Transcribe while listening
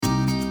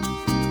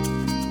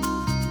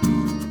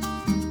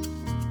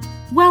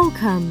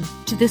Welcome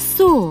to the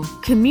SOAR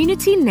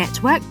Community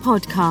Network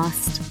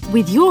podcast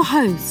with your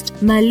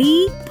host,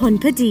 Mali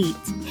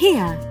Ponpadit.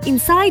 Here,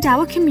 inside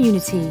our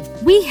community,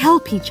 we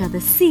help each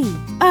other see,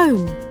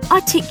 own,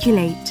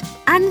 articulate,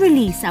 and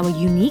release our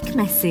unique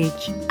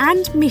message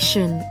and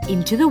mission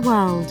into the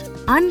world.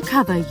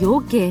 Uncover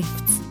your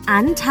gifts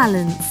and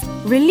talents,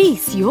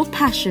 release your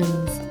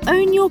passions,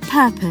 own your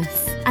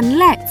purpose, and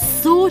let's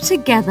soar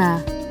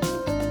together.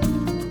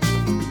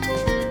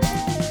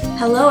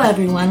 Hello,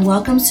 everyone.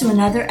 Welcome to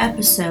another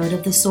episode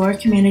of the SOAR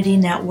Community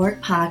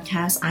Network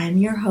podcast. I am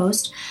your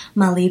host,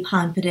 Mali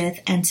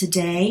Ponpadith, and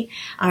today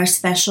our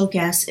special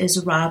guest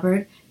is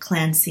Robert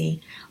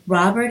Clancy.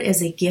 Robert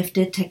is a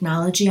gifted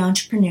technology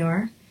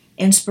entrepreneur,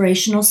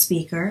 inspirational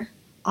speaker,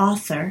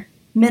 author,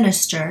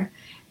 minister,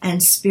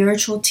 and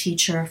spiritual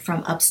teacher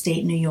from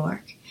upstate New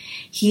York.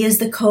 He is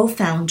the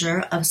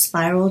co-founder of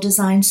Spiral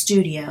Design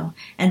Studio,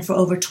 and for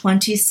over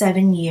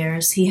 27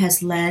 years, he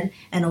has led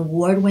an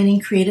award-winning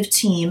creative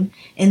team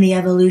in the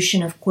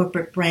evolution of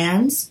corporate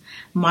brands,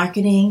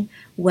 marketing,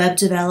 web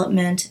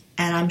development,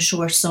 and I'm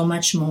sure so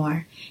much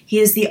more. He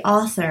is the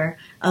author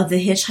of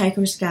The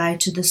Hitchhiker's Guide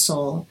to the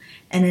Soul,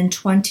 and in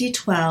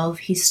 2012,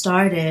 he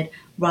started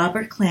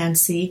Robert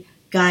Clancy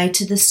Guide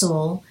to the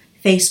Soul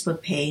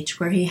Facebook page,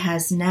 where he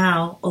has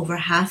now over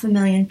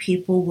 500,000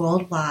 people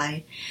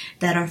worldwide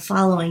that are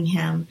following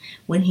him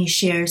when he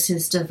shares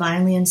his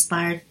divinely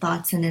inspired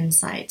thoughts and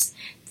insights.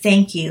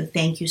 Thank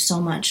you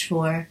so much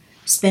for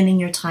spending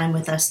your time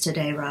with us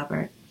today,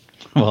 Robert.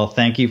 Well,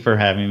 thank you for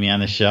having me on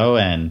the show,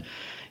 and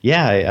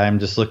I'm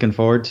just looking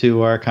forward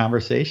to our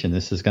conversation.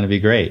 This is going to be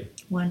great.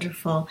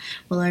 Wonderful.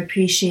 Well, I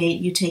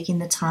appreciate you taking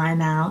the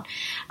time out.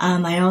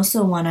 I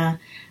also want to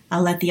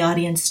I'll let the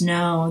audience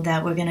know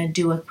that we're going to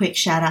do a quick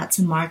shout out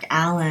to Mark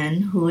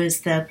Allen, who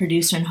is the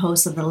producer and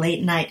host of the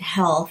Late Night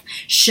Health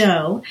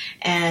show,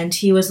 and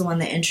he was the one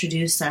that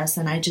introduced us,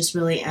 and I just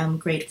really am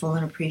grateful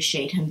and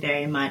appreciate him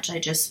very much. I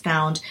just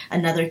found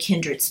another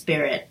kindred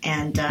spirit,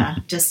 and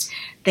just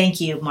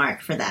thank you,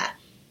 Mark, for that.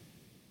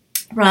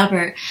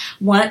 Robert,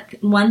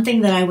 one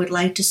thing that I would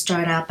like to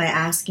start out by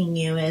asking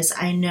you is,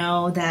 I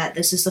know that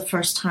this is the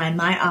first time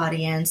my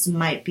audience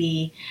might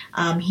be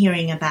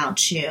hearing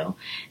about you,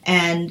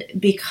 and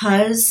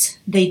because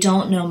they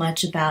don't know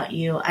much about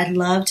you, I'd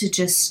love to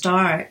just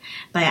start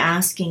by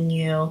asking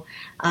you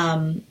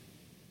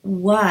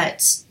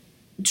what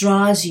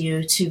draws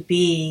you to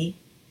be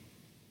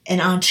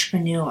an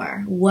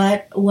entrepreneur?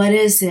 What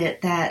is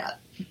it that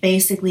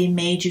basically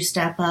made you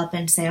step up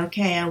and say,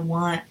 okay, I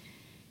want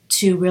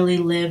to really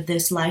live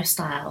this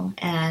lifestyle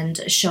and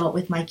show it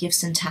with my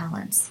gifts and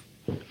talents?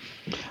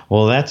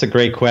 Well, that's a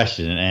great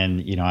question.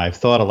 And, I've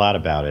thought a lot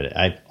about it.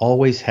 I've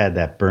always had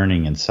that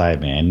burning inside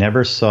me. I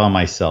never saw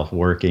myself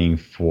working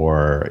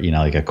for,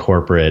 like a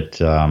corporate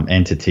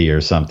entity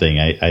or something.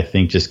 I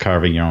think just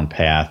carving your own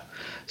path.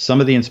 Some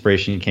of the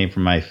inspiration came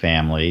from my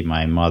family.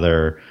 My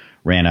mother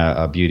ran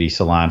a beauty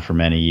salon for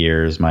many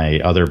years. My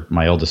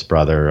oldest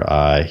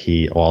brother,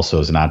 he also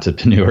is an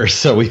entrepreneur.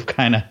 So we've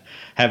kind of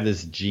have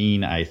this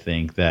gene, I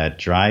think, that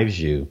drives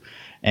you.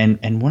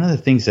 And one of the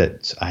things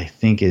that I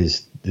think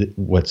is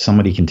what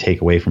somebody can take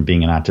away from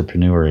being an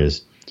entrepreneur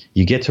is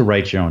you get to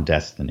write your own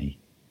destiny.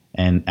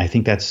 And I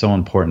think that's so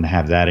important to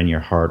have that in your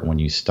heart when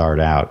you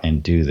start out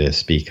and do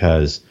this,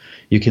 because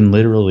you can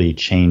literally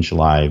change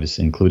lives,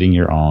 including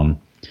your own.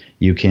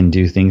 You can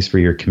do things for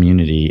your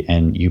community,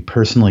 and you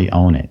personally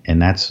own it.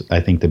 And that's, I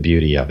think, the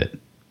beauty of it.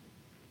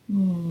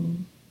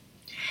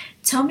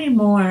 Tell me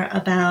more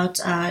about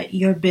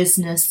your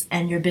business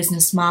and your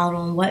business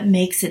model and what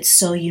makes it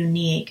so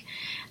unique.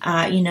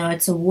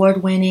 It's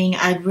award-winning.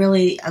 I'd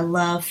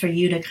love for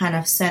you to kind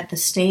of set the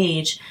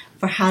stage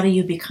for how do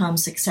you become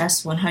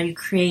successful and how you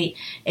create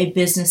a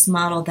business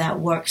model that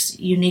works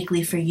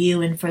uniquely for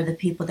you and for the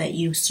people that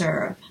you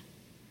serve.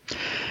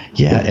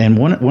 Yeah, and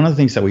one of the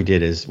things that we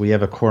did is we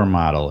have a core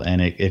model,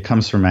 and it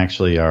comes from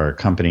actually our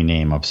company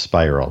name of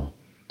Spiral.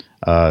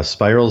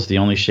 Spiral is the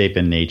only shape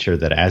in nature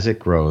that as it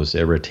grows,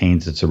 it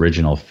retains its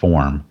original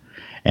form.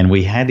 And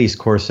we had these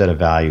core set of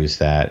values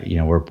that,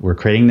 we're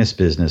creating this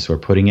business, we're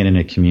putting it in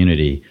a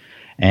community,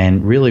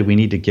 and really we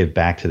need to give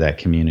back to that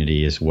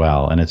community as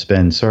well. And it's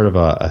been sort of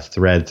a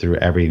thread through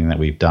everything that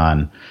we've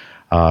done.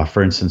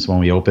 For instance, when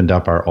we opened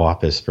up our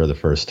office for the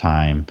first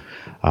time,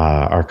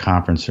 our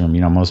conference room,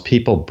 most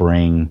people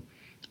bring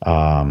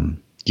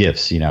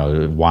gifts,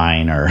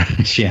 wine or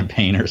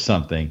champagne or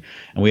something.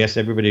 And we asked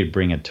everybody to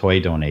bring a toy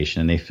donation,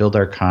 and they filled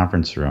our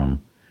conference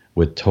room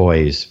with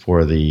toys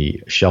for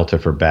the shelter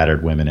for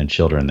battered women and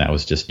children that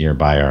was just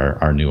nearby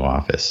our new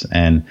office.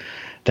 And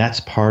that's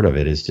part of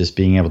it, is just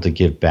being able to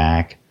give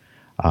back.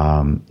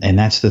 And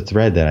that's the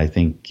thread that I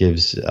think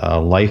gives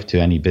life to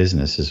any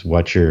business, is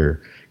what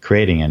you're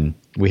creating. And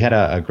we had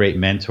a great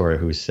mentor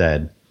who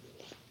said,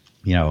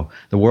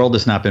 the world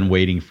has not been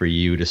waiting for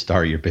you to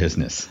start your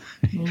business.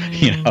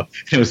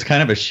 It was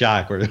kind of a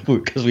shock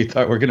because we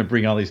thought we're going to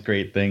bring all these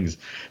great things.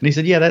 And he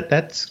said, yeah,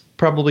 that's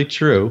probably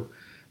true.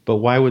 But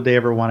why would they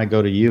ever want to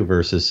go to you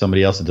versus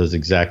somebody else that does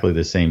exactly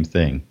the same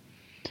thing?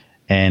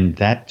 And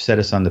that set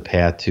us on the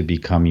path to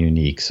become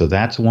unique. So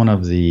that's one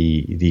of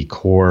the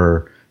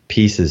core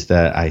pieces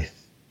that I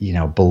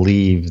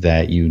believe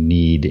that you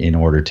need in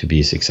order to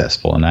be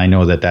successful. And I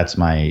know that that's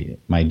my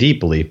deep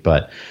belief,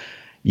 but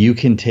you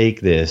can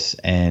take this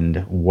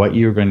and what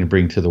you're going to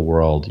bring to the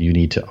world, you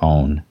need to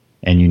own.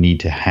 And you need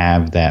to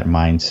have that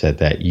mindset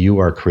that you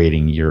are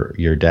creating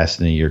your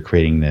destiny, you're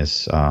creating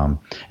this. And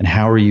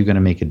how are you going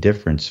to make a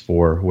difference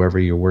for whoever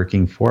you're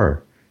working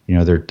for?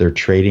 They're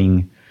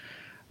trading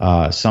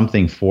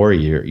something for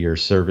your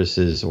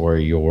services or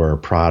your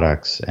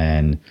products,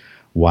 and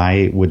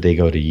why would they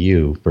go to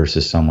you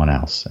versus someone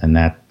else? And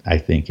that, I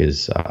think,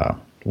 is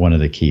one of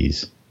the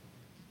keys.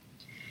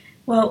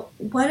 Well,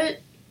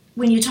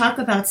 when you talk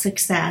about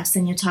success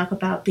and you talk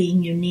about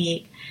being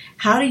unique,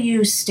 how do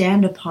you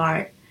stand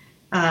apart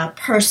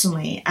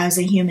personally as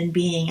a human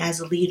being, as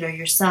a leader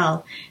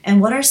yourself?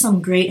 And what are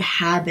some great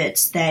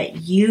habits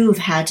that you've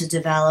had to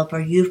develop, or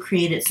you've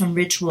created some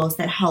rituals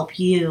that help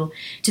you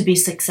to be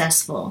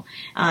successful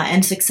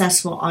and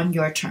successful on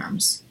your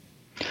terms?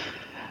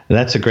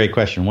 That's a great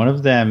question. One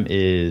of them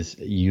is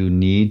you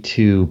need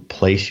to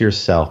place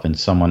yourself in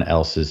someone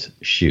else's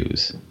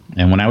shoes.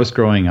 And when I was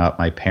growing up,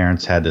 my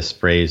parents had this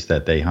phrase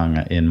that they hung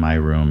in my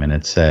room, and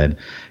it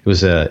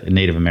was a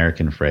Native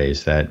American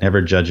phrase that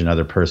never judge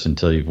another person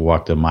until you've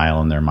walked a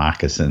mile in their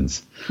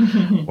moccasins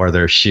or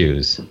their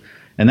shoes.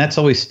 And that's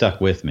always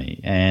stuck with me.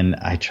 And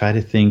I try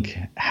to think,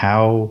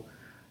 how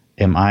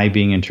am I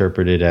being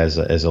interpreted as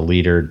a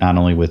leader, not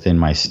only within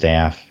my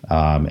staff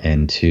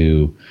and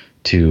to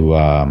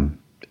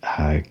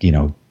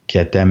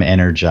get them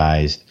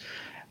energized,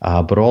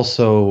 but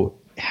also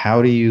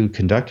how do you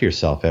conduct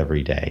yourself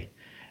every day?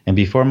 And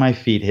before my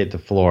feet hit the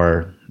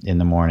floor in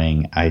the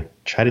morning, I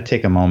try to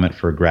take a moment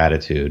for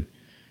gratitude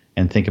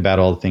and think about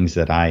all the things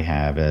that I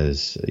have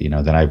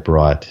that I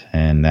brought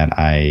and that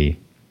I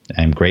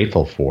am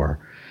grateful for.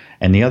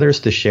 And the other is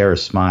to share a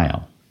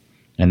smile.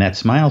 And that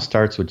smile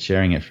starts with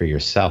sharing it for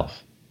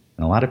yourself.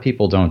 And a lot of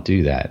people don't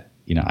do that.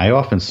 I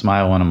often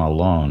smile when I'm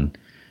alone,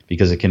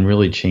 because it can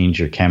really change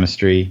your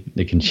chemistry,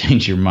 it can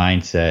change your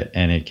mindset,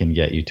 and it can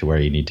get you to where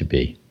you need to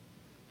be.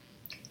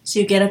 So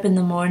you get up in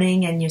the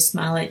morning and you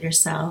smile at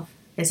yourself.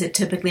 Is it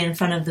typically in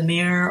front of the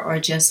mirror,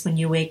 or just when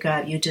you wake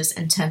up, you just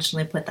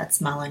intentionally put that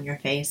smile on your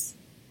face?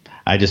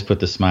 I just put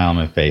the smile on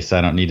my face.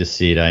 I don't need to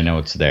see it. I know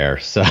it's there.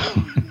 So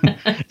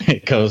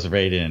it goes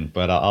right in.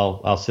 But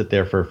I'll sit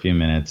there for a few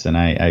minutes, and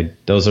I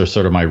those are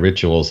sort of my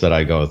rituals that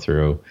I go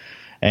through.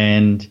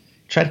 And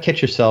try to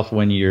catch yourself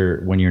when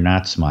you're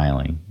not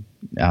smiling.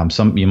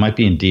 You might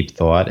be in deep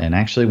thought, and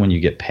actually when you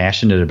get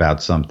passionate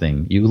about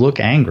something, you look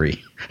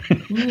angry.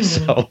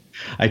 So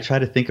I try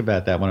to think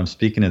about that when I'm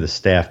speaking to the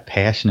staff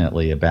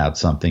passionately about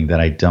something, that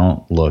I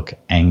don't look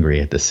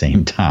angry at the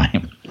same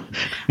time.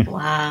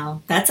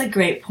 Wow, that's a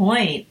great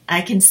point.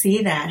 I can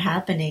see that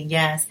happening,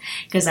 yes,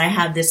 because I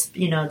have this,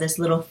 this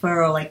little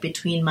furrow like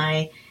between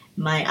my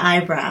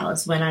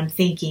eyebrows when I'm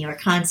thinking or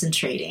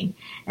concentrating.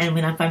 And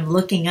if I'm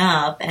looking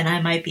up and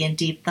I might be in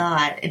deep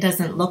thought, it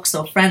doesn't look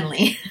so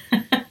friendly.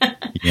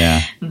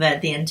 Yeah.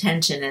 But the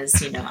intention is,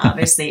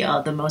 obviously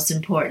the most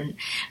important.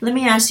 Let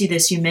me ask you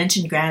this. You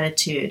mentioned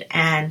gratitude.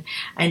 And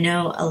I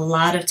know a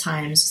lot of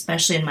times,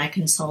 especially in my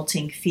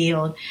consulting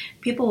field,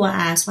 people will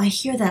ask, well, I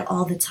hear that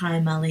all the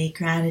time, Ali,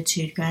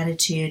 gratitude,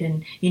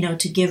 and,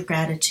 to give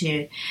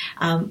gratitude.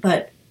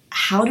 But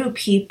how do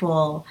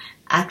people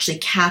actually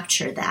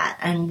capture that?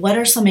 And what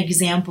are some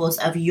examples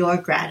of your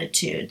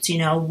gratitudes?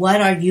 What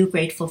are you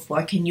grateful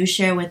for? Can you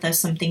share with us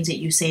some things that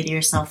you say to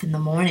yourself in the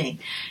morning?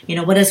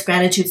 What does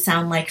gratitude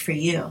sound like for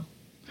you?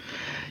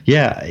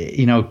 Yeah,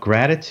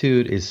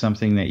 gratitude is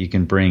something that you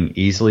can bring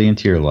easily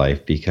into your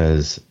life,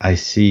 because I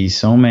see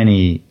so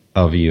many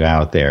of you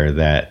out there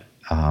that,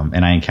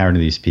 and I encounter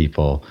these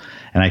people,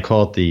 and I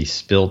call it the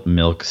spilt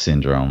milk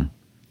syndrome.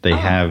 They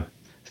have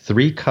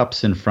 3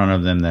 cups in front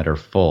of them that are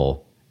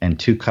full, and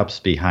 2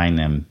 cups behind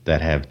them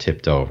that have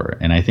tipped over.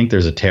 And I think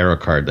there's a tarot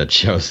card that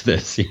shows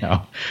this,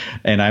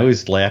 And I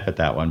always laugh at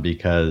that one,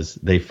 because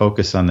they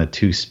focus on the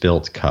 2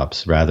 spilt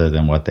cups rather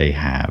than what they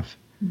have.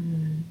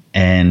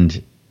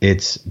 And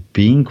it's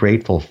being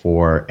grateful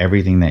for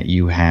everything that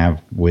you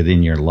have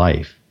within your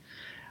life.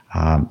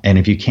 And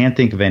if you can't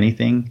think of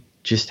anything,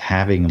 just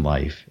having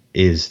life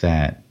is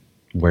that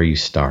where you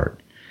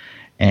start.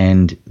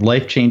 And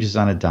life changes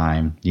on a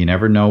dime. You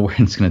never know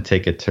when it's going to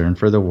take a turn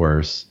for the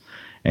worse.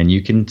 And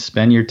you can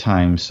spend your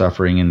time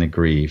suffering in the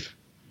grief,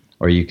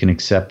 or you can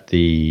accept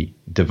the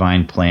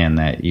divine plan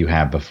that you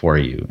have before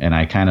you. And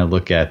I kind of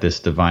look at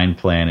this divine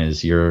plan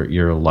as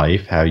your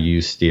life, how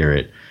you steer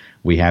it.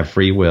 We have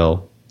free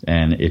will.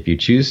 And if you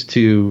choose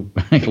to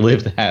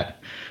live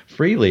that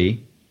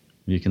freely,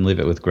 you can live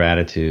it with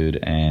gratitude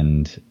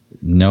and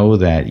know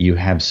that you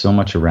have so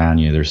much around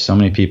you. There's so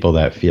many people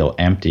that feel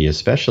empty,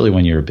 especially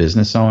when you're a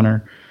business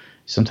owner.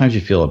 Sometimes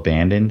you feel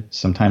abandoned.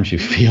 Sometimes you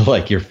feel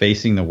like you're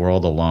facing the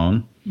world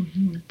alone.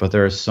 Mm-hmm. But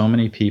there are so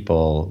many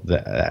people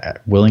that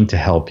are willing to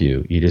help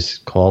you. You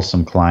just call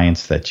some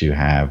clients that you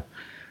have,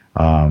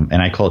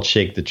 And I call it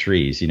shake the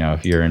trees.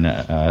 If you're in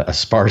a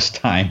sparse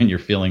time and you're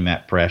feeling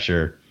that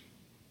pressure,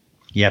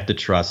 you have to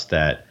trust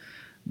that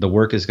the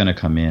work is going to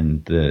come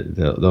in,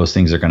 those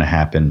things are going to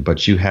happen,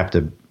 but you have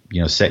to,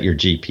 set your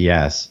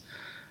GPS,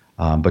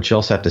 but you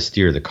also have to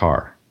steer the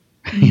car.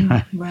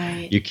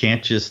 Right. You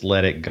can't just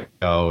let it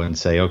go and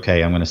say,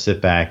 okay, I'm going to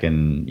sit back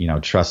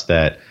and, trust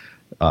that,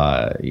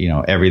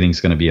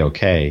 everything's going to be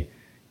okay.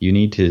 You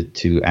need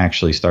to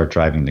actually start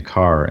driving the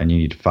car, and you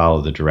need to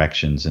follow the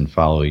directions and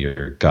follow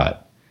your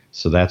gut.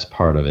 So that's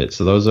part of it.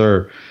 So those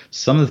are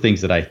some of the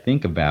things that I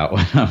think about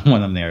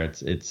when I'm there.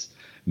 It's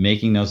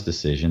making those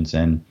decisions.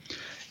 And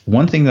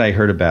one thing that I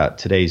heard about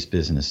today's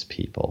business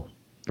people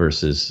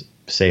versus,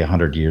 say,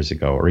 100 years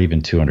ago or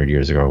even 200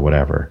 years ago or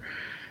whatever,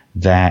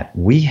 that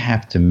we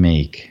have to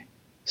make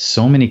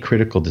so many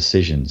critical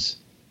decisions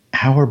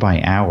hour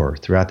by hour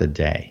throughout the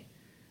day,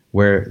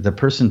 where the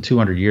person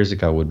 200 years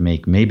ago would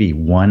make maybe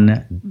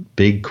one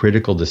big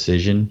critical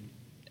decision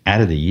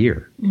out of the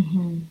year.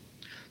 Mm-hmm.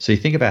 So you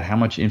think about how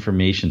much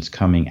information's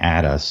coming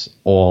at us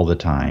all the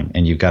time,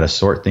 and you've got to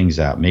sort things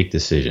out, make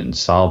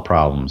decisions, solve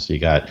problems. You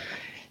got,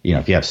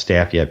 if you have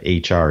staff, you have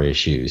HR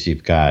issues,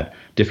 you've got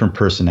different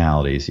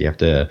personalities, you have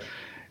to,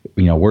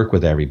 work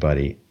with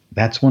everybody.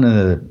 That's one of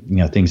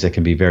the, things that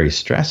can be very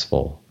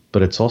stressful,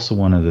 but it's also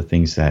one of the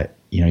things that,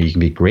 you can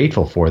be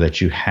grateful for, that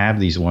you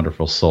have these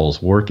wonderful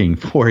souls working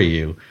for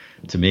you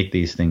to make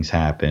these things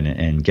happen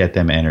and get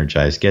them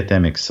energized, get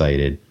them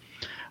excited.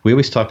 We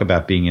always talk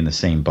about being in the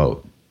same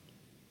boat.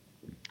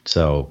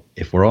 So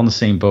if we're all in the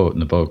same boat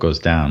and the boat goes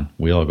down,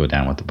 we all go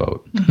down with the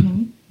boat.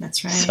 Mm-hmm.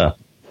 That's right. So.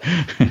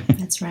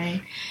 That's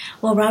right.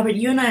 Well, Robert,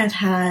 you and I have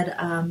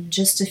had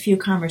just a few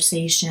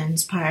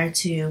conversations prior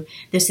to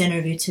this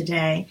interview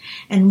today.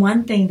 And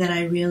one thing that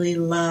I really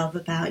love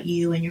about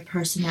you and your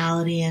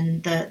personality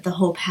and the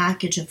whole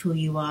package of who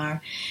you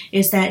are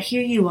is that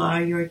here you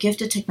are, you're a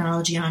gifted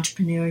technology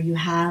entrepreneur. You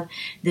have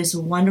this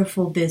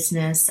wonderful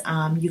business.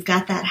 You've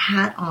got that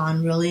hat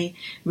on really,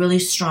 really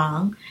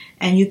strong,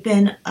 and you've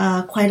been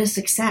quite a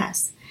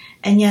success.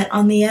 And yet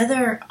on the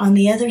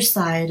other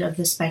side of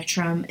the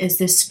spectrum is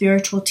this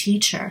spiritual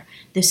teacher,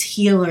 this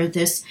healer,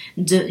 this,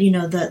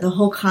 the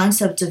whole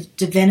concept of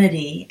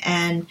divinity.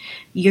 And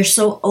you're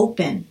so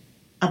open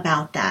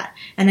about that.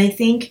 And I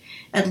think,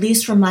 at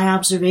least from my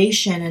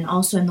observation and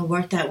also in the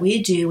work that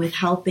we do with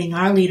helping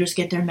our leaders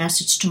get their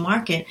message to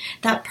market,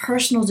 that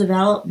personal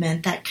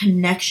development, that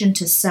connection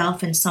to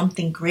self and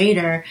something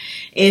greater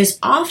is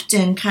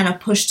often kind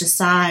of pushed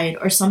aside,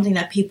 or something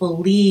that people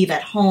leave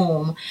at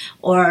home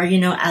or,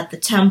 at the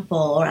temple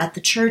or at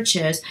the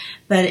churches,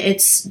 but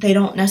they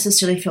don't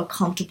necessarily feel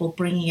comfortable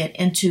bringing it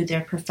into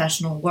their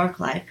professional work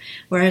life.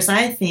 Whereas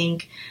I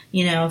think,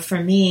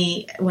 for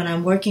me, when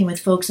I'm working with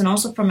folks and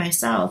also for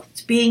myself,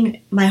 it's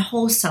being my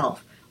whole self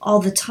all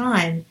the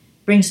time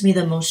brings me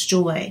the most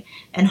joy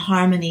and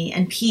harmony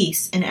and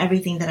peace in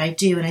everything that I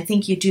do. And I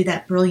think you do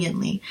that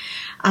brilliantly.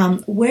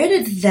 Where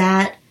did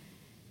that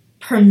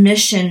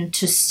permission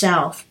to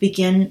self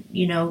begin,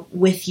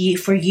 with you,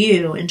 for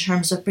you, in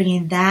terms of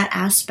bringing that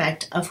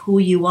aspect of who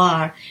you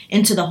are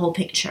into the whole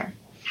picture?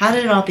 How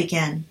did it all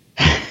begin?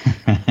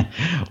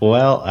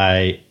 Well,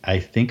 I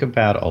think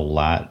about a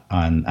lot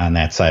on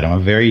that side.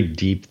 I'm a very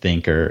deep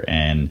thinker,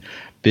 and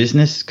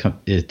business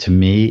to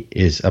me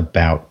is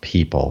about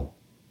people.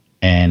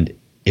 And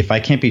if I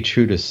can't be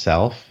true to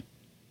self,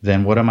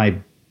 then what am I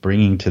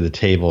bringing to the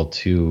table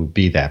to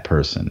be that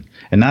person?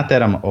 And not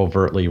that I'm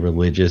overtly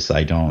religious.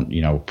 I don't,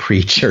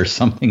 preach or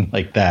something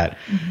like that.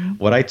 Mm-hmm.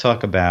 What I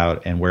talk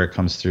about and where it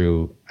comes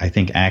through, I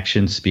think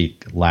actions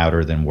speak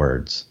louder than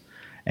words.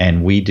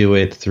 And we do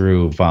it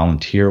through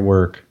volunteer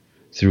work,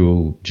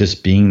 through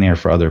just being there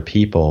for other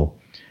people,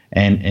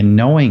 and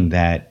knowing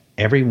that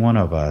every one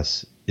of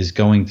us is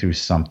going through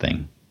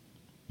something.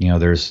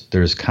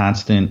 There's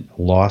constant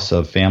loss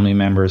of family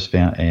members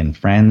and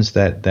friends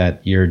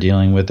that you're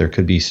dealing with. There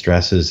could be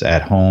stresses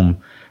at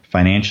home.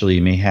 Financially,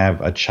 you may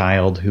have a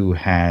child who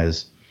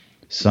has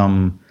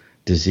some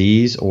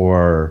disease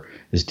or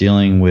is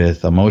dealing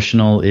with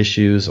emotional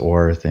issues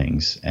or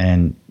things.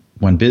 And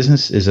when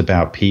business is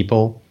about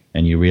people,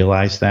 and you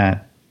realize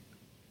that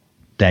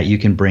you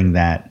can bring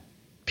that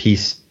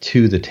peace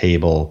to the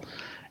table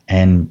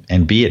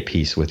and be at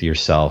peace with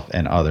yourself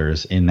and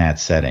others in that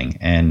setting.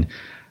 And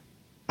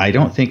I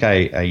don't think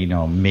I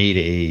made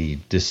a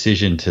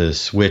decision to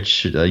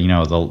switch,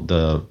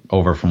 the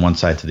over from one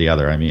side to the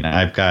other. I mean,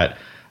 I've got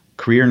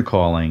career and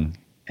calling,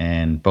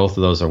 and both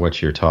of those are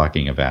what you're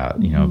talking about,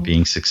 mm-hmm.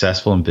 Being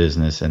successful in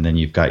business, and then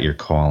you've got your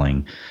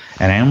calling.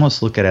 And I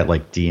almost look at it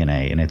like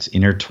DNA, and it's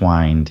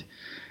intertwined.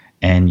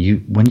 And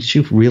once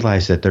you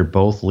realize that they're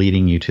both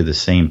leading you to the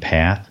same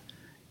path,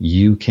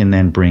 you can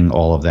then bring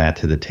all of that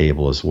to the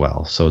table as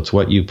well. So it's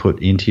what you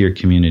put into your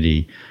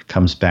community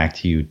comes back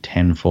to you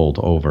tenfold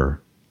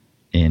over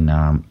in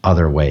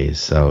other ways.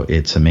 So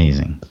it's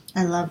amazing.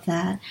 I love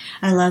that.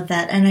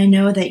 And I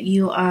know that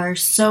you are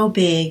so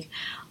big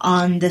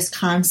on this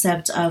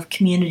concept of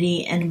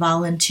community and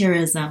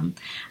volunteerism.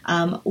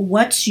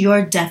 What's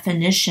your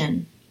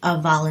definition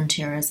of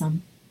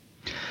volunteerism?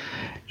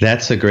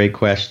 That's a great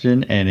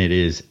question, and it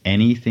is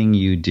anything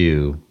you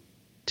do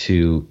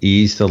to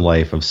ease the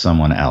life of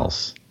someone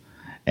else.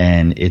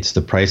 And it's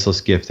the priceless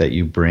gift that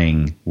you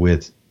bring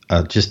with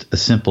just a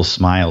simple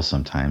smile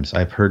sometimes.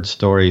 I've heard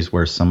stories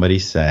where somebody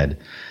said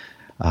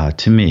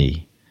to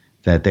me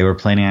that they were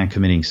planning on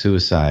committing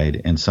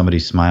suicide and somebody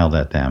smiled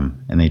at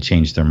them and they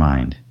changed their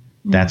mind.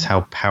 That's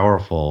how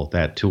powerful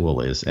that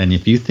tool is. And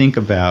if you think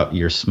about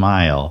your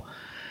smile,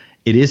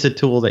 it is a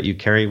tool that you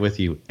carry with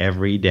you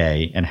every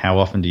day. And how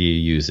often do you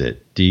use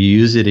it? Do you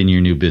use it in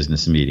your new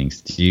business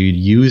meetings? Do you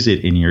use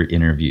it in your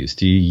interviews?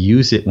 Do you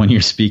use it when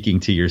you're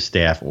speaking to your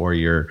staff or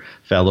your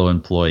fellow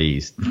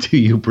employees? Do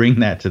you bring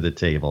that to the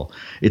table?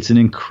 It's an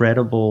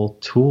incredible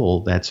tool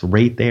that's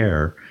right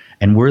there.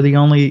 And we're the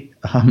only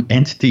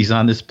entities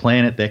on this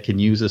planet that can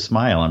use a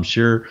smile. I'm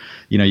sure,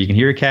 you can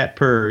hear a cat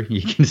purr,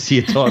 you can see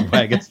a dog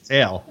wag its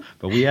tail,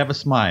 but we have a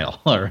smile,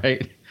 all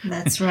right?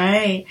 That's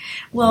right.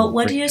 Well,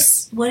 what do you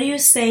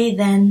say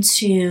then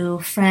to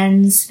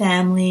friends,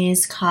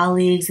 families,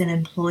 colleagues, and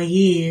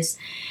employees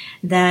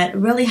that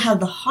really have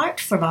the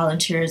heart for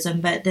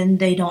volunteerism, but then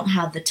they don't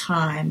have the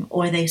time,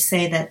 or they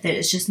say that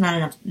there's just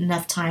not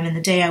enough time in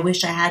the day. I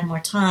wish I had more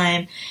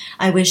time.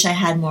 I wish I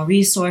had more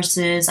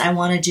resources. I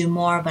want to do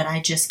more, but I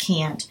just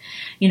can't.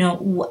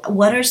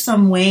 What are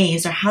some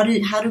ways, or how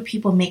do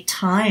people make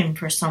time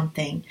for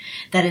something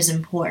that is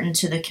important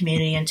to the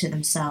community and to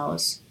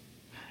themselves?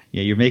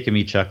 Yeah, you're making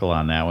me chuckle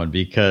on that one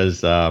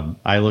because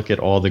I look at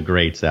all the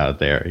greats out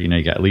there.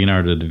 You got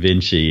Leonardo da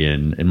Vinci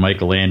and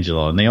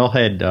Michelangelo, and they all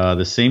had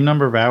the same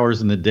number of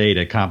hours in the day to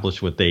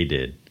accomplish what they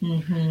did.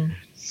 Mm-hmm.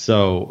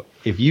 So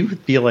if you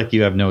feel like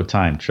you have no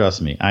time,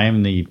 trust me, I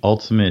am the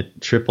ultimate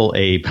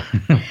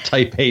AAA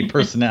type A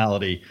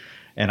personality,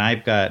 and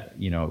I've got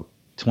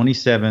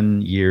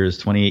 28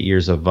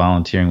 years of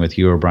volunteering with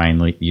Hugh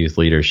O'Brien Youth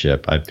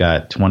Leadership. I've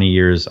got 20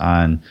 years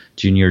on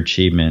Junior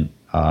Achievement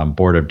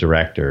Board of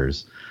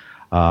Directors.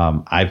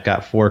 I've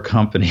got 4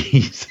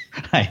 companies.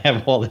 I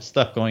have all this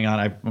stuff going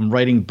on. I'm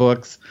writing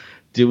books,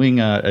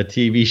 doing a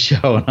TV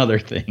show and other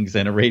things,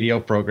 and a radio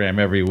program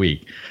every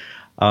week.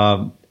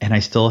 And I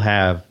still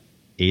have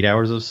 8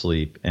 hours of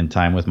sleep and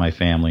time with my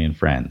family and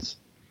friends.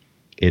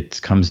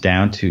 It comes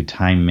down to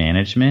time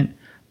management,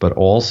 but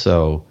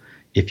also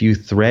if you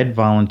thread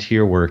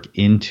volunteer work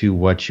into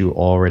what you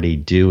already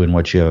do and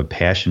what you have a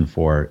passion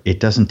for, it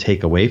doesn't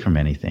take away from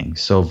anything.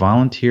 So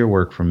volunteer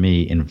work for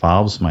me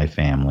involves my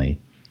family,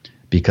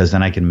 because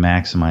then I can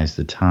maximize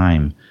the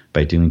time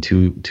by doing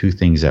two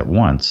things at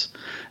once.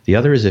 The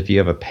other is if you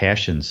have a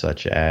passion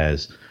such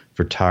as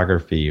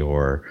photography,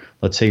 or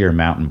let's say you're a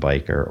mountain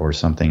biker or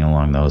something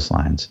along those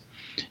lines,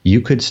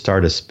 you could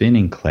start a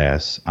spinning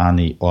class on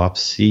the off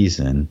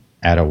season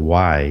at a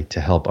Y to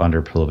help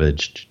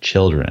underprivileged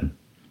children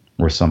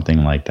or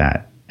something like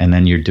that. And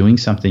then you're doing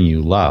something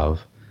you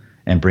love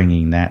and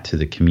bringing that to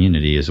the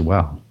community as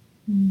well.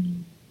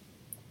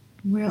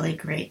 Really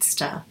great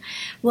stuff.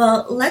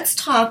 Well, let's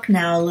talk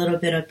now a little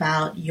bit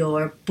about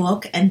your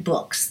book and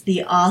books.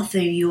 You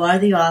are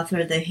the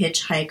author of The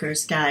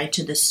Hitchhiker's Guide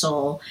to the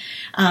Soul.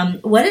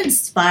 What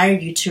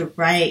inspired you to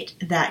write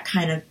that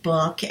kind of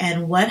book,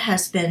 and what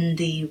has been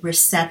the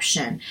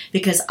reception?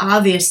 Because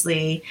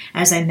obviously,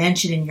 as I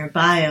mentioned in your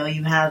bio,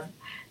 you have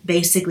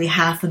basically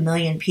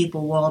 500,000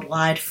 people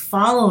worldwide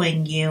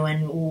following you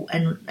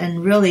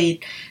and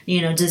really,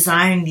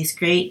 desiring these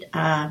great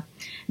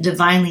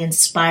divinely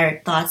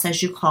inspired thoughts,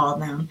 as you call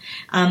them.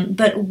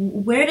 But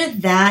where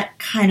did that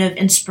kind of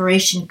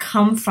inspiration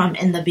come from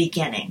in the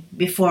beginning,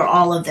 before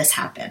all of this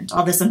happened,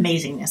 all this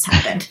amazingness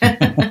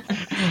happened?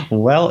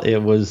 Well, it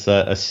was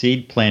a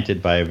seed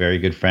planted by a very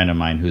good friend of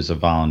mine who's a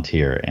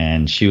volunteer,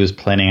 and she was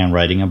planning on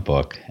writing a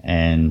book,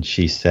 and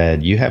she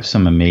said, you have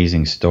some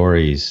amazing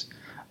stories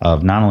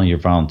of not only your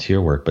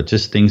volunteer work, but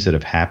just things that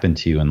have happened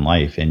to you in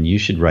life, and you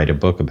should write a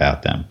book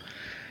about them.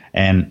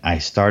 And I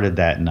started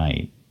that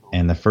night.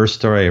 And the first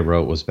story I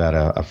wrote was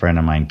about a friend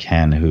of mine,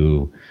 Ken,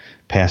 who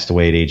passed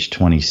away at age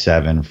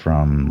 27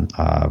 from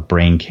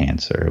brain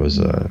cancer. It was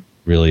a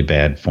really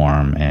bad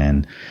form,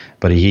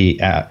 but he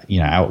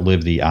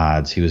outlived the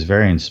odds. He was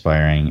very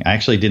inspiring. I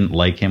actually didn't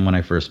like him when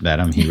I first met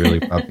him. He really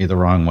rubbed me the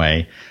wrong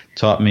way.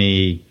 Taught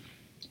me,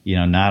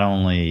 not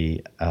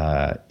only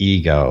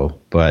ego,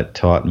 but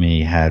taught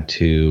me how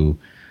to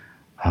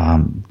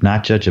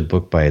not judge a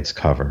book by its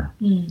cover,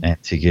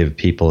 and to give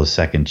people a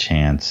second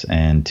chance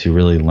and to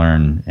really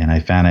learn. And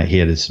I found out he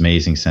had this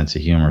amazing sense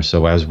of humor.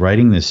 So I was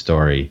writing this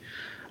story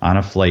on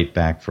a flight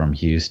back from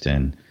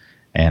Houston,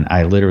 and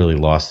I literally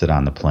lost it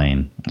on the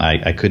plane.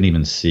 I couldn't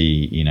even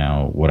see,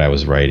 what I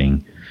was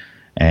writing.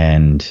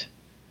 And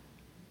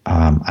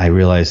I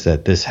realized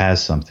that this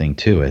has something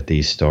to it,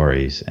 these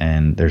stories.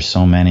 And there's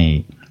so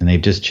many, and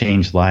they've just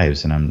changed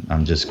lives. And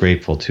I'm just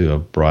grateful to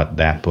have brought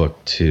that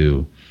book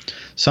to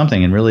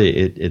something. And really,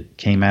 it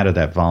came out of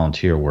that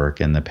volunteer work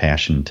and the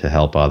passion to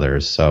help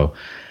others. So,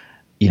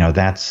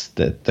 that's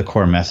the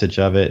core message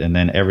of it. And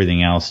then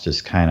everything else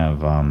just kind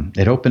of,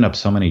 it opened up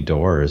so many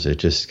doors. It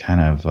just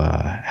kind of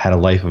had a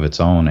life of its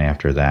own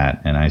after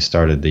that. And I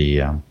started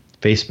the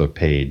Facebook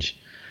page.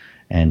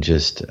 and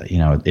just,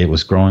 it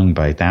was growing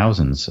by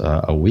thousands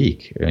a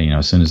week,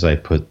 as soon as I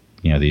put,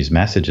 these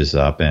messages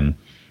up. And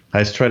I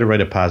just try to write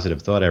a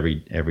positive thought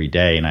every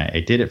day. And I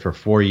did it for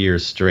 4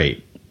 years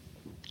straight.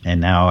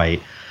 And now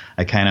I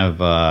kind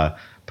of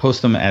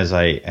post them as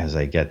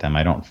I get them.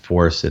 I don't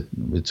force it.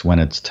 It's when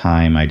it's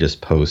time. I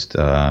just post.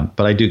 But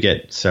I do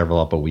get several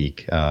up a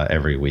week,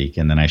 every week,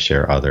 and then I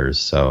share others.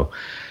 So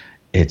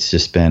it's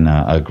just been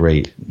a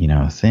great,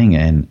 thing.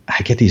 And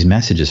I get these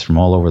messages from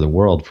all over the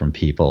world from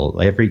people,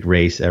 every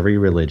race, every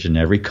religion,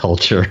 every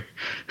culture.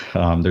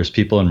 There's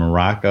people in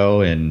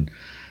Morocco and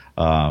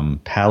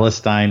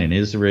Palestine and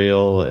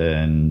Israel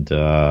and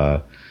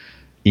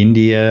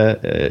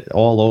India,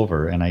 all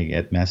over. And I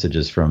get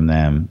messages from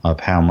them of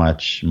how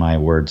much my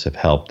words have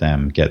helped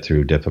them get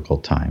through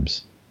difficult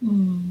times.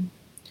 Mm.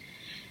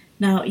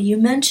 Now, you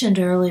mentioned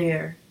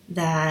earlier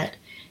that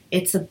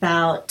it's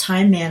about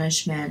time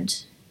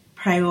management,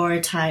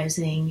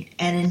 prioritizing,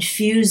 and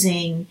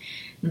infusing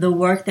the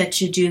work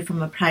that you do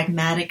from a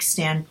pragmatic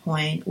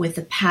standpoint with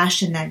the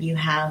passion that you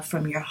have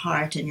from your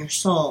heart and your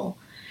soul.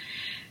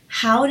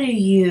 How do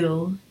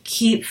you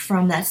keep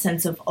from that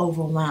sense of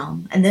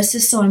overwhelm? And this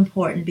is so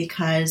important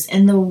because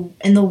in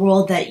the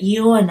world that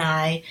you and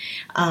I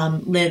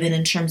live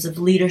in terms of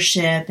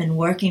leadership and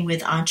working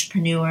with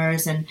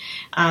entrepreneurs, and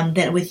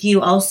that with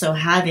you also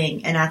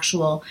having an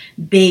actual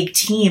big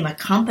team, a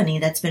company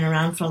that's been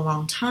around for a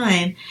long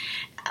time,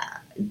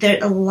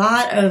 there are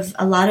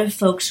a lot of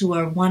folks who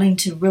are wanting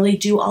to really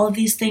do all of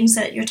these things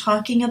that you're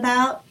talking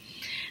about.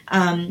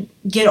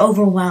 Get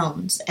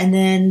overwhelmed, and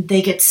then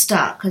they get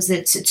stuck because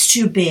it's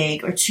too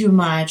big or too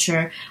much,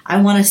 or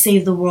I want to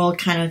save the world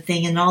kind of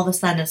thing, and all of a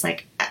sudden it's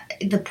like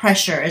the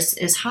pressure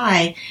is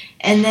high,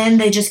 and then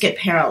they just get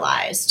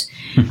paralyzed.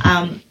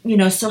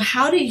 So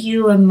how do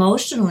you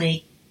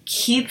emotionally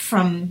keep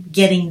from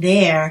getting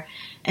there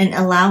and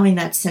allowing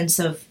that sense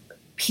of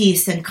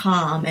peace and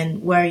calm,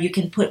 and where you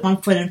can put one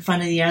foot in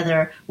front of the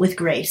other with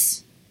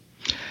grace?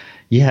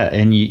 Yeah,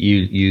 and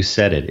you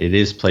said it. It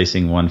is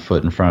placing one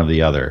foot in front of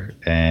the other.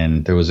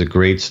 And there was a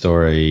great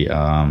story.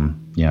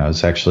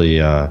 It's actually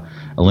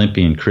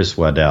Olympian Chris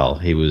Waddell.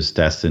 He was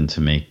destined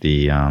to make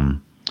the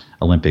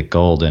Olympic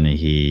gold, and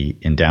he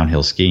in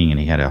downhill skiing, and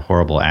he had a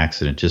horrible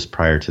accident just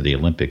prior to the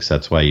Olympics.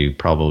 That's why you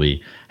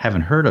probably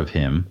haven't heard of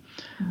him,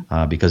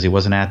 because he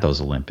wasn't at those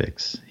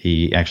Olympics.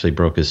 He actually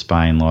broke his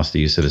spine, lost the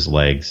use of his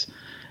legs,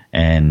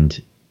 and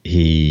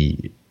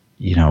he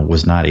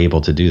was not able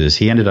to do this.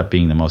 He ended up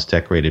being the most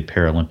decorated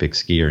Paralympic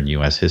skier in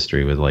U.S.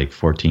 history with like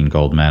 14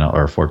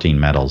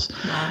 medals.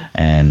 Wow.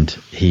 And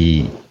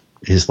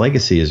his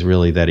legacy is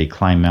really that he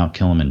climbed Mount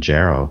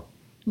Kilimanjaro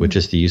with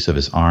just the use of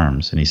his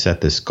arms, and he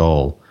set this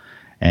goal.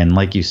 And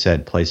like you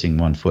said, placing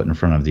one foot in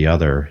front of the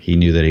other, he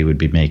knew that he would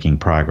be making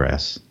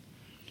progress.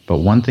 But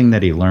one thing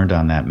that he learned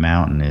on that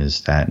mountain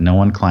is that no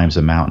one climbs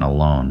a mountain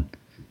alone,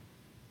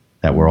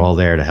 that we're all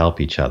there to help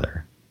each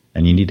other.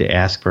 And you need to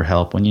ask for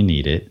help when you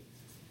need it.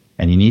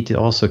 And you need to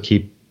also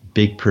keep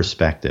big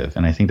perspective.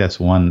 And I think that's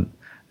one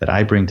that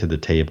I bring to the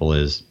table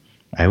is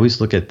I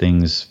always look at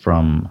things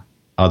from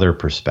other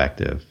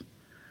perspective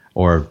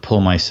or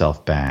pull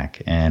myself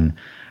back. And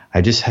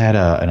I just had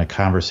a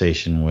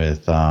conversation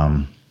with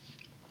a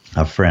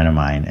friend of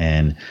mine,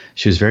 and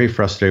she was very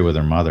frustrated with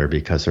her mother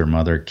because her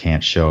mother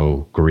can't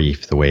show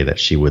grief the way that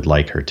she would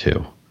like her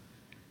to.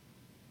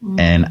 Mm.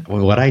 And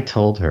what I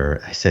told her,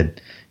 I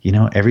said,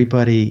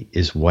 everybody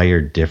is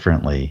wired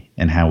differently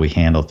in how we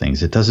handle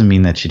things. It doesn't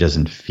mean that she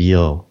doesn't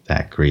feel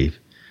that grief.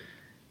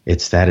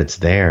 It's that it's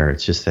there.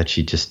 It's just that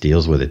she just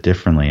deals with it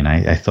differently. And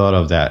I thought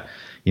of that,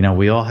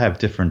 we all have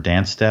different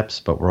dance steps,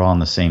 but we're all on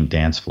the same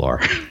dance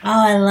floor. Oh,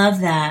 I love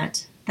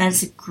that.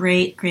 That's a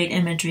great, great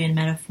imagery and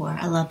metaphor.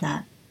 I love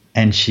that.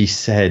 And she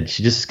said,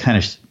 she just kind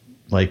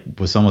of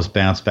was almost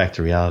bounced back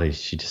to reality.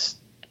 She just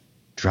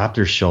dropped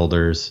her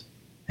shoulders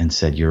and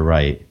said, "You're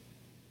right.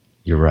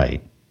 You're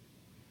right."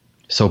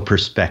 So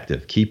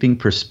perspective, keeping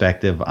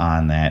perspective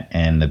on that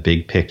and the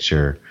big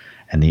picture.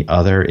 And the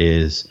other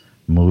is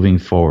moving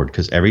forward,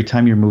 because every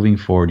time you're moving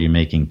forward, you're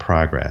making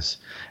progress.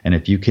 And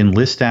if you can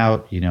list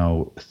out,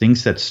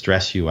 things that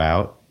stress you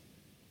out,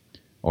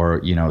 or,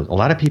 a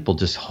lot of people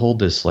just hold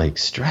this like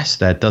stress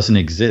that doesn't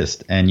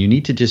exist, and you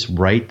need to just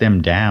write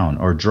them down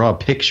or draw a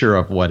picture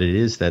of what it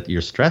is that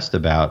you're stressed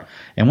about.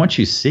 And once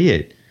you see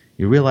it,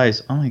 you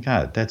realize, oh my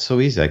God, that's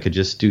so easy. I could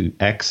just do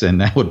X and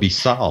that would be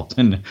solved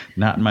and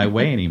not in my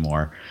way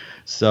anymore.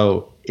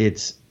 So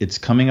it's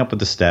coming up with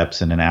the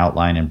steps and an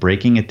outline and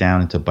breaking it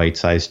down into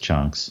bite-sized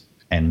chunks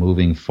and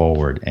moving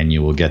forward, and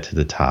you will get to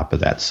the top of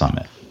that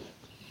summit.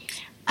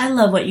 I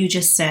love what you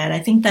just said. I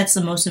think that's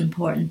the most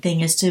important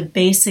thing, is to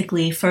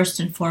basically, first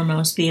and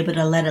foremost, be able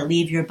to let it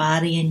leave your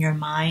body and your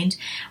mind,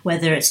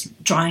 whether it's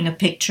drawing a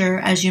picture,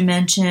 as you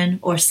mentioned,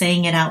 or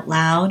saying it out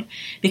loud.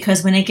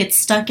 Because when it gets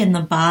stuck in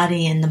the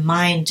body and the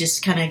mind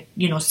just kind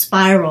of,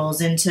 spirals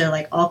into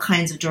like all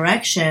kinds of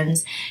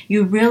directions,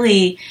 you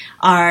really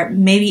are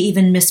maybe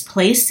even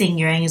misplacing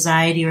your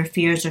anxiety or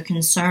fears or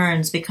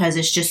concerns because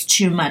it's just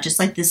too much. It's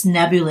like this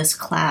nebulous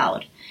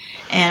cloud.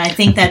 And I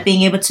think that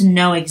being able to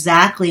know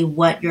exactly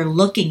what you're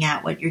looking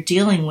at, what you're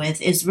dealing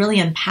with, is really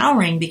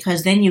empowering,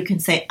 because then you can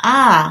say,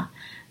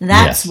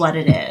 that's what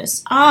it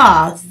is.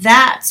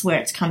 That's where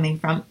it's coming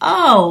from.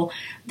 Oh,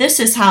 this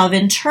is how I've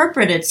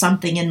interpreted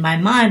something in my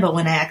mind, but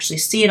when I actually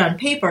see it on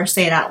paper or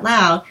say it out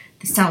loud,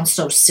 it sounds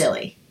so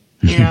silly.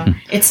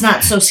 It's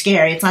not so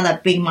scary. It's not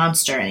that big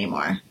monster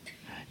anymore.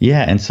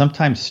 Yeah, and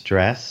sometimes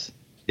stress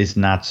is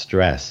not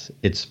stress.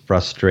 It's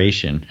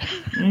frustration.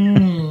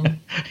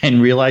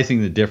 And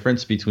realizing the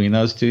difference between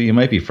those two, you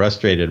might be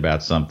frustrated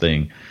about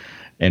something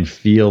and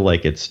feel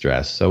like it's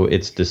stress. So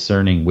it's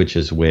discerning which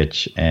is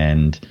which.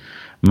 And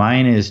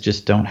mine is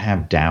just don't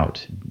have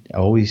doubt.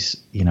 Always,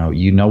 you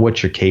know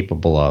what you're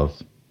capable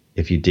of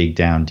if you dig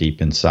down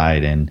deep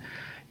inside. And,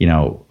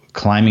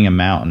 climbing a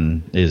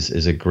mountain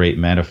is a great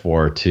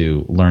metaphor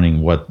to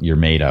learning what you're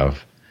made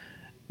of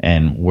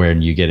and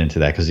when you get into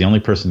that, because the only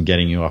person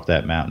getting you off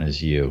that mountain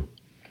is you.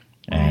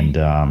 And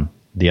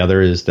the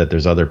other is that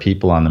there's other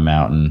people on the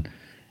mountain,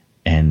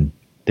 and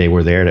they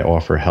were there to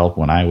offer help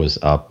when I was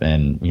up,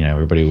 and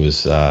everybody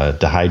was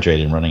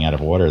dehydrated and running out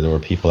of water. There were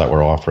people that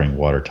were offering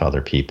water to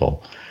other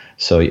people.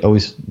 So you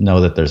always know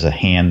that there's a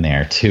hand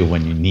there too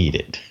when you need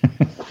it.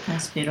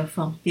 That's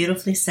beautiful.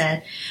 Beautifully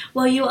said.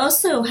 Well, you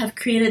also have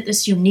created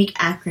this unique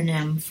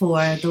acronym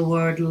for the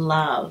word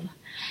love.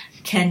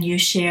 Can you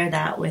share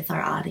that with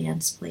our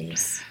audience,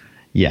 please?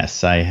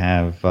 Yes, I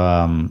have.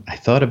 I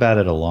thought about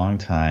it a long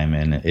time,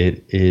 and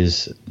it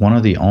is one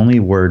of the only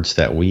words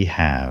that we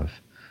have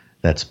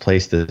that's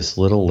placed this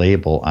little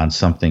label on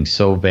something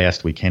so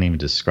vast we can't even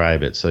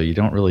describe it. So you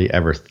don't really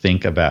ever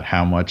think about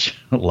how much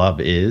love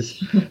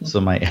is.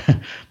 So my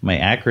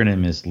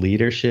acronym is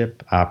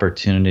leadership,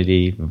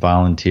 opportunity,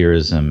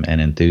 volunteerism, and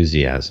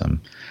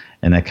enthusiasm.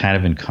 And that kind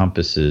of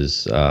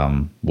encompasses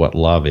what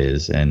love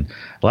is. And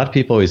a lot of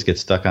people always get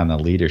stuck on the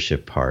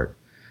leadership part.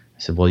 I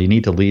said, well, you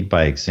need to lead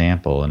by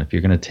example. And if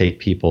you're going to take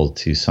people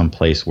to some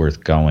place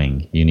worth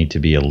going, you need to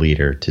be a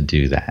leader to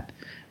do that.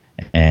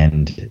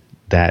 And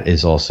that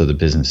is also the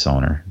business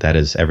owner. That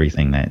is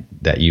everything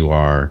that you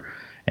are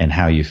and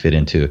how you fit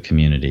into a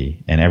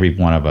community. And every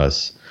one of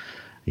us,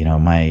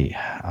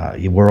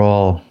 we're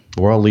all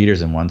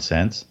leaders in one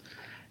sense.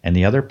 And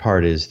the other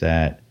part is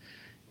that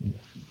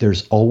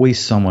there's always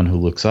someone who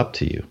looks up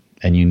to you,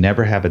 and you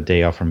never have a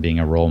day off from being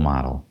a role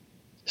model.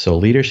 So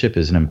leadership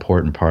is an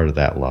important part of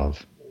that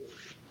love.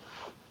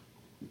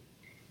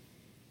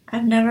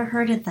 I've never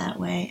heard it that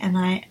way, and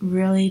I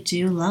really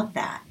do love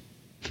that.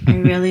 I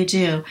really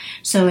do.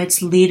 So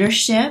it's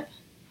leadership,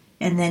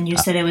 and then you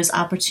said it was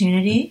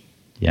opportunity.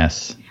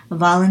 Yes.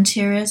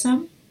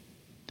 Volunteerism.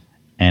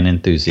 And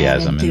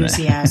enthusiasm.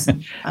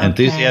 Okay.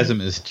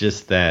 Enthusiasm is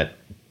just that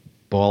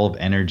ball of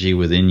energy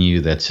within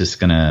you that's just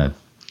going to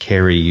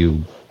carry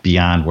you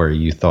beyond where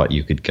you thought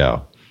you could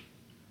go.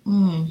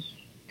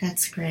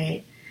 That's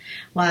great.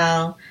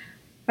 Wow.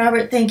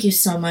 Robert, thank you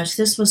so much.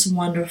 This was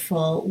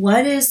wonderful.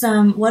 What are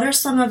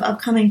some of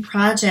upcoming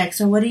projects,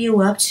 or what are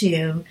you up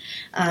to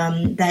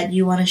that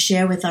you want to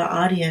share with our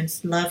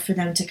audience? Love for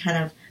them to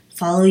kind of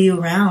follow you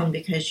around,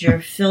 because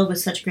you're filled with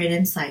such great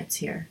insights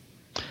here.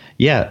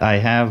 Yeah, I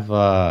have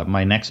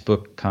my next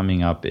book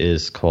coming up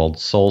is called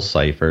Soul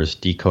Ciphers,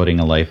 Decoding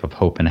a Life of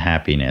Hope and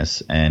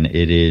Happiness. And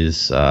it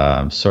is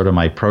sort of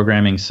my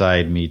programming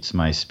side meets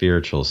my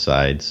spiritual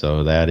side.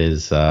 So that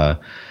is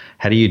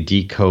how do you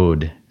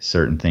decode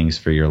certain things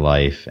for your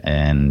life?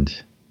 And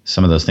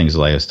some of those things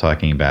that I was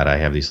talking about, I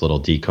have these little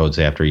decodes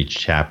after each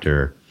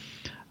chapter,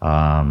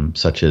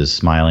 such as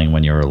smiling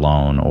when you're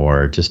alone,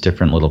 or just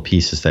different little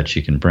pieces that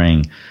you can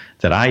bring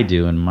that I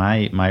do in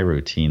my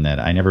routine that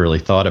I never really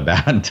thought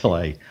about until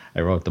I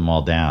wrote them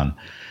all down.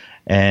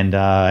 And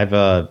I have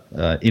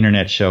a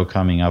internet show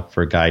coming up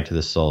for Guide to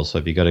the Soul. So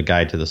if you go to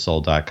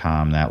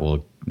guidetothesoul.com, that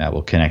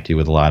will connect you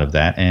with a lot of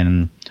that.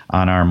 And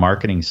on our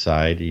marketing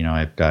side,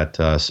 I've got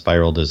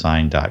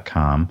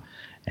spiraldesign.com,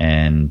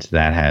 and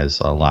that has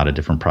a lot of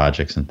different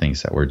projects and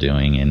things that we're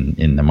doing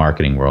in the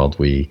marketing world.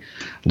 We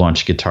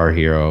launched Guitar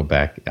Hero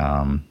back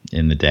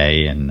in the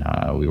day, and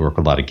we work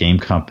with a lot of game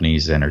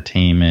companies,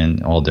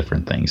 entertainment, all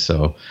different things.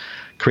 So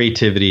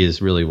creativity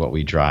is really what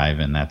we drive,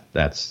 and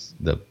that's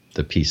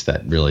the piece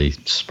that really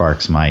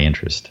sparks my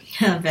interest.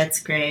 Oh, that's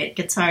great.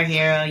 Guitar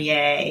Hero,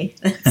 yay.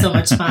 That's so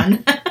much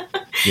fun.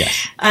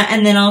 Yes.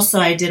 And then also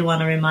I did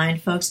want to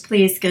remind folks,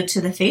 please go to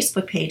the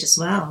Facebook page as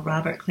well,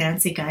 Robert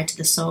Clancy, Guide to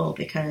the Soul,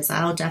 because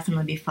I'll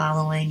definitely be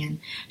following and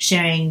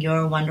sharing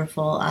your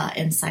wonderful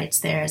insights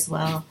there as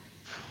well.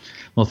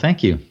 Well,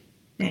 thank you.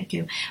 Thank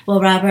you.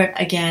 Well, Robert,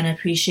 again, I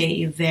appreciate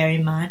you very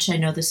much. I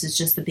know this is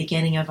just the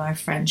beginning of our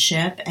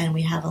friendship, and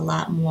we have a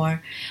lot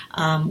more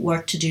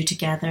work to do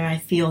together. I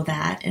feel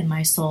that in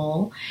my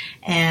soul.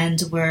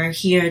 And we're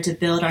here to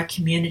build our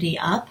community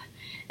up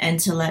and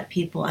to let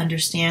people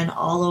understand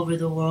all over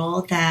the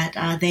world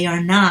that they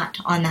are not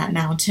on that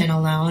mountain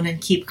alone, and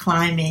keep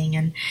climbing,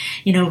 and,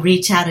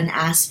 reach out and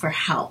ask for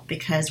help,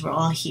 because we're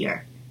all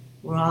here.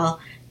 We're all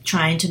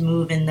trying to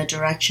move in the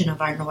direction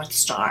of our North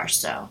Star.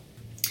 So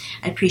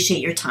I appreciate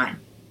your time.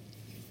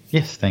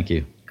 Yes, thank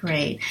you.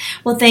 Great.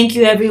 Well, thank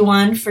you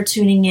everyone for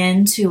tuning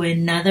in to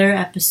another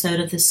episode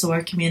of the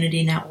SOAR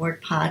Community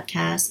Network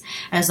podcast.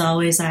 As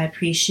always, I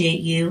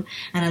appreciate you,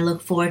 and I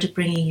look forward to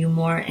bringing you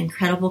more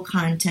incredible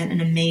content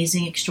and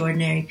amazing,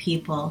 extraordinary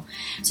people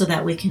so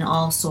that we can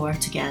all soar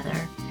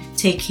together.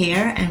 Take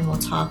care, and we'll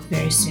talk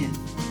very soon.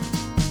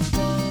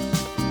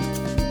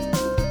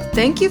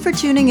 Thank you for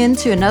tuning in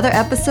to another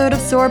episode of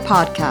SOAR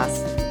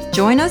Podcast.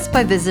 Join us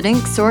by visiting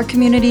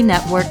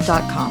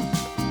soarcommunitynetwork.com.